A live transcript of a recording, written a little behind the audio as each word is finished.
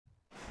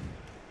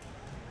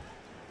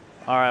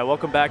All right,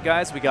 welcome back,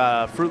 guys. We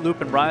got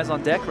Frootloop and Ryze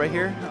on deck right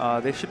here.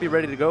 They should be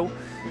ready to go,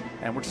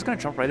 and we're just going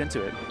to jump right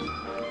into it.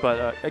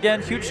 But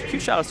again,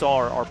 huge shout outs to all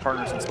our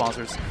partners and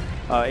sponsors.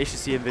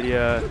 HTC,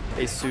 NVIDIA,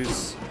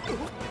 Asus,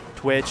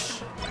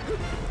 Twitch,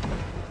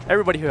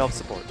 everybody who helps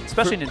support,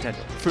 especially Nintendo.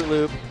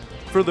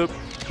 Frootloop.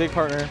 Big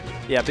partner.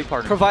 Yeah, big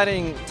partner.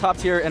 Providing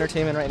top-tier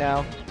entertainment right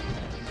now.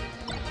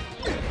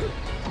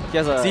 He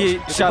has a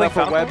shout out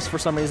for Falco? Webs for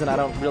some reason. I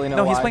don't really know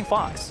No, why. he's playing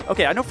Fox.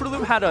 Okay, I know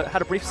Frootloop had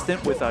a brief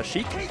stint with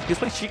Sheik. He was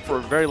playing Sheik for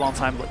a very long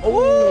time. Like,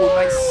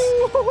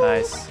 oh,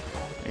 nice.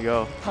 There you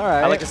go. All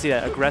right. I like to see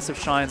that. Aggressive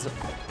shines.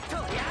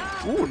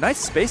 Ooh, nice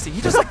spacing. He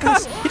just like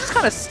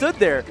kind of stood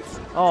there.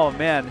 Oh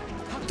man.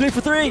 3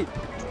 for 3.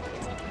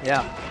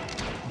 Yeah.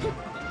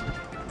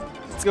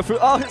 Let's go for.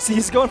 Oh, see,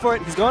 he's going for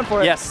it. He's going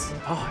for it. Yes.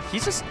 Oh,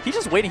 he's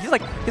just waiting. He's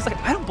like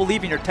I don't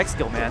believe in your tech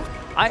skill, man.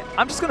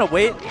 I'm just gonna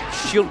wait,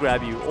 shield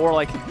grab you, or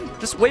like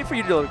just wait for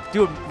you to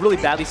do a really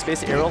badly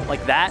spaced aerial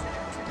like that.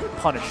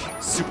 Punish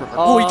super hard.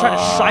 Oh, he tried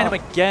to shine him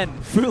again.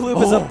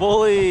 Frootloop is a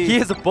bully. He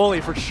is a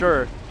bully for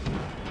sure.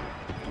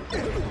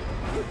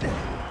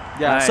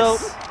 Yeah. Nice. So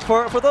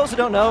for those who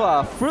don't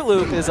know,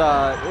 Frootloop is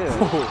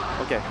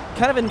okay.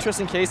 kind of an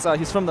interesting case.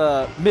 He's from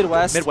the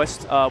Midwest.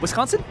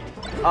 Wisconsin?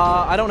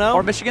 I don't know.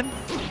 Or Michigan?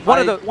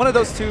 One of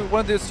those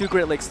two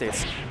Great Lakes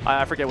states.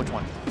 I forget which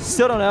one.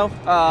 Still don't know.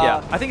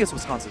 Yeah, I think it's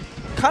Wisconsin.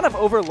 Kind of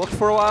overlooked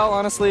for a while,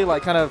 honestly.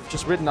 Like kind of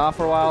just written off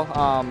for a while.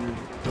 I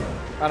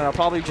don't know.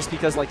 Probably just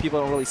because like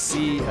people don't really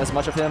see as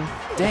much of him.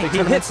 Dang, he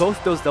hit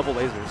both those double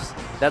lasers.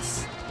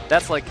 That's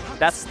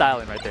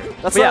styling right there.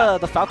 That's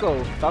the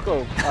Falco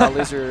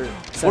laser.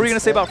 What were you gonna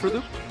say about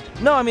Frootloop?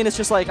 No, I mean it's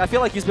just like I feel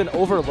like he's been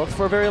overlooked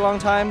for a very long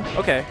time.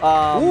 Okay.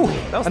 Ooh,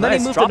 that was and nice. then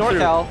he moved Drop to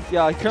NorCal.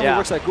 Yeah, he currently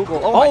works at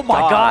Google. Oh my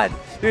god,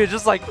 dude,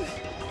 just like.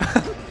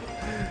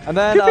 And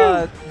then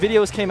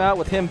videos came out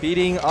with him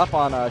beating up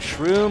on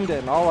Shroomed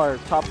and all our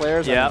top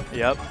players. Yep.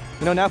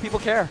 You know, now people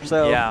care.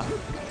 So yeah.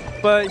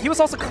 But he was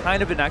also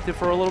kind of inactive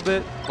for a little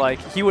bit. Like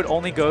he would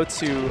only go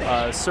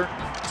to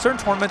certain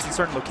tournaments in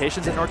certain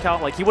locations in NorCal.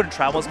 Like he wouldn't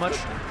travel as much.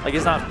 Like he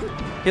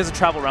doesn't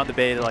travel around the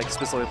Bay to like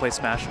specifically play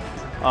Smash.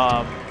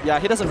 Yeah,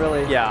 he doesn't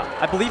really. Yeah,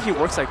 I believe he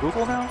works at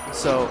Google now.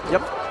 So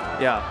yep.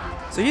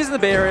 Yeah. So he's in the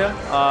Bay Area.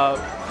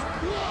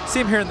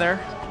 See him here and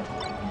there.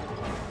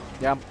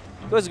 Yeah.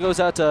 Goes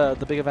out to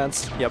the big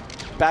events. Yep.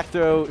 Back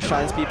throw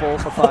shines people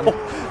for fun.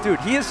 Dude,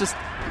 he is just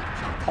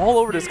all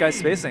over this guy's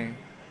spacing.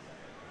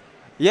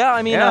 Yeah,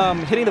 I mean,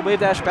 hitting the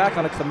wave dash back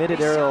on a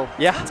committed aerial.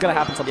 Yeah, it's gonna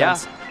happen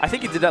sometimes. Yeah, I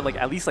think he did that like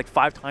at least like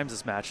 5 times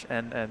this match,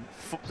 and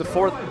the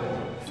four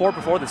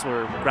before this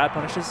were grab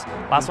punishes.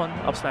 Last one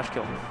up smash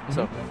kill.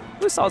 So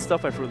really solid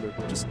stuff by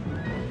Frootloop. Just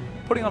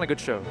putting on a good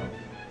show.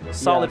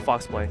 Solid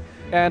Fox play.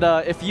 And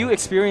if you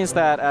experience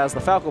that as the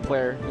Falco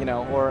player, you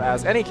know, or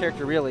as any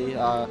character really,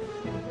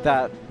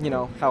 that you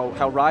know how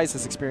Ryze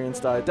has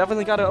experienced,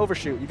 definitely got to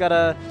overshoot. You got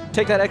to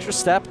take that extra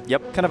step.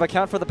 Yep. Kind of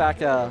account for the back,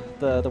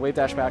 the wave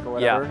dash back or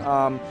whatever.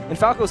 Yeah. In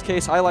Falco's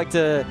case, I like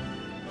to,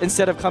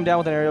 instead of come down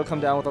with an aerial, come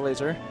down with a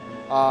laser.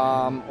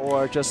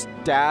 Or just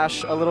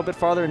dash a little bit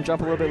farther and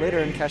jump a little bit later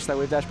and catch that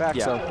wave dash back.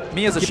 Yeah. So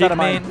me as a Sheik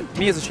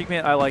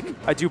main,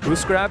 I do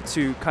boost grab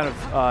to kind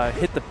of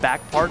hit the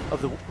back part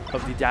of the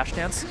dash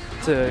dance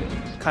to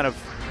kind of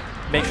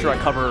make sure I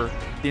cover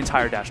the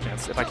entire dash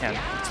dance if I can,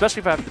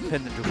 especially if I have to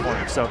pin into a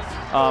corner. So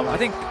I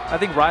think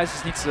Ryze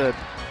just needs to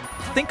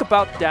think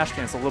about dash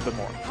dance a little bit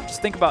more.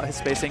 Just think about his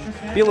spacing.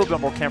 Be a little bit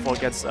more careful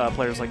against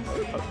players like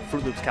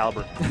Frootloop's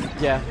caliber.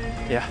 Yeah.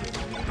 Yeah.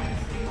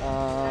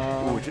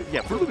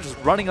 Yeah, Frootloop was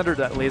just running under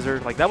that laser.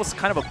 Like that was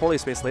kind of a poorly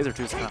spaced laser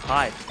too. It's kind of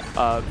high.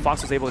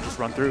 Fox was able to just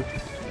run through.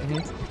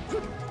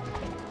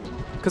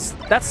 Because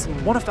that's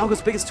one of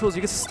Falco's biggest tools.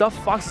 You can stuff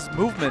Fox's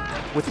movement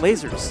with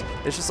lasers.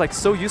 It's just like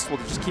so useful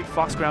to just keep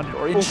Fox grounded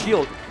or in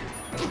shield.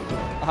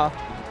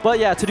 But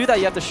yeah, to do that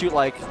you have to shoot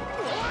like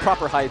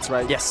proper heights,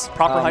 right? Yes,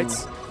 proper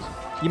heights.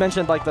 You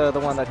mentioned like the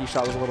one that he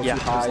shot was a little too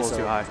high. It was a little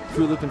too high.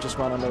 Frootloop can just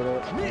run under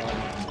it.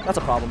 That's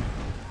a problem.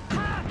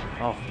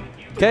 Oh.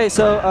 Okay,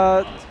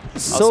 so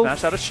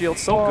smash out of shield,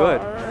 so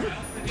good.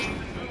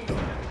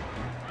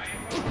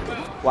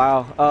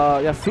 Wow.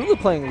 Yeah, Frootloop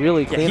playing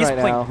really clean right now.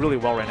 He's playing really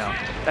well right now.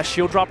 That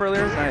shield drop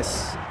earlier,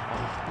 nice.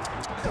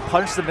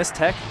 Punch the missed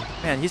tech.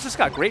 Man, he's just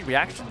got great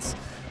reactions.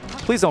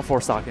 Please don't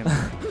 4-stock him.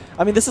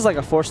 I mean, this is like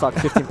a 4-stock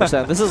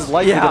 15%. This is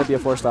likely going to be a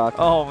 4-stock.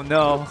 Oh,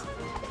 no.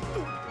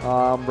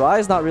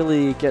 Ryze not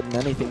really getting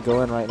anything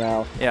going right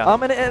now. Yeah.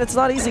 And it's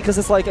not easy because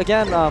it's like,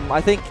 again, I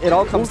think it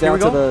all comes down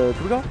to the...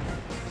 Here we go.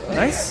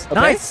 Nice. Okay.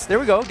 Nice. There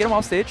we go. Get him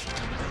off stage.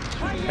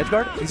 Edge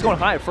guard. He's going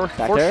high for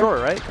sure,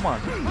 right? Come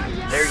on.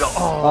 There you go.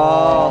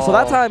 Oh. So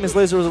that time his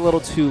laser was a little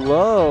too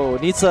low. You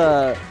need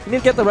to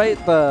get the right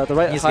He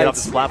needs to get off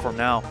this platform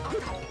now.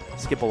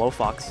 Let's get below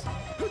Fox.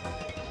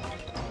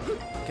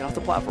 Get off the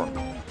platform.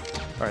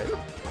 All right.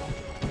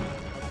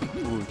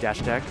 Ooh,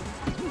 dash attack.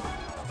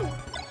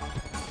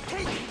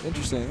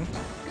 Interesting.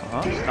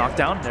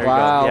 Knockdown. There you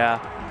go. Yeah.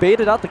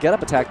 Baited out the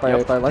get-up attack by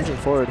lunging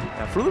forward.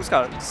 Yeah, Frootloop's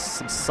got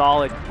some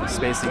solid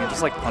spacing and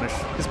just like punish.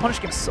 His punish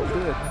game's so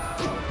good.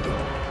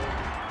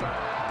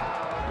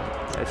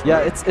 Yeah,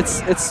 it's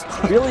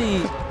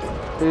really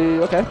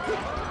okay.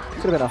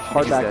 Could have been a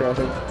hard back air, I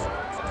think.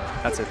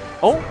 That's it.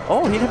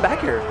 Oh, he didn't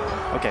back air.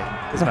 Okay,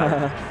 doesn't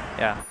matter.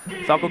 Yeah,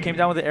 Falco came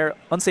down with the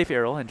unsafe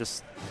aerial and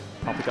just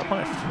promptly got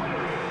punished.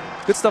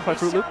 Good stuff by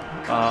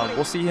Frootloop.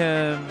 We'll see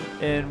him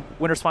in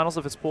Winners Finals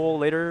of his pool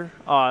later.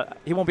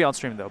 He won't be on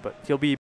stream though, but he'll be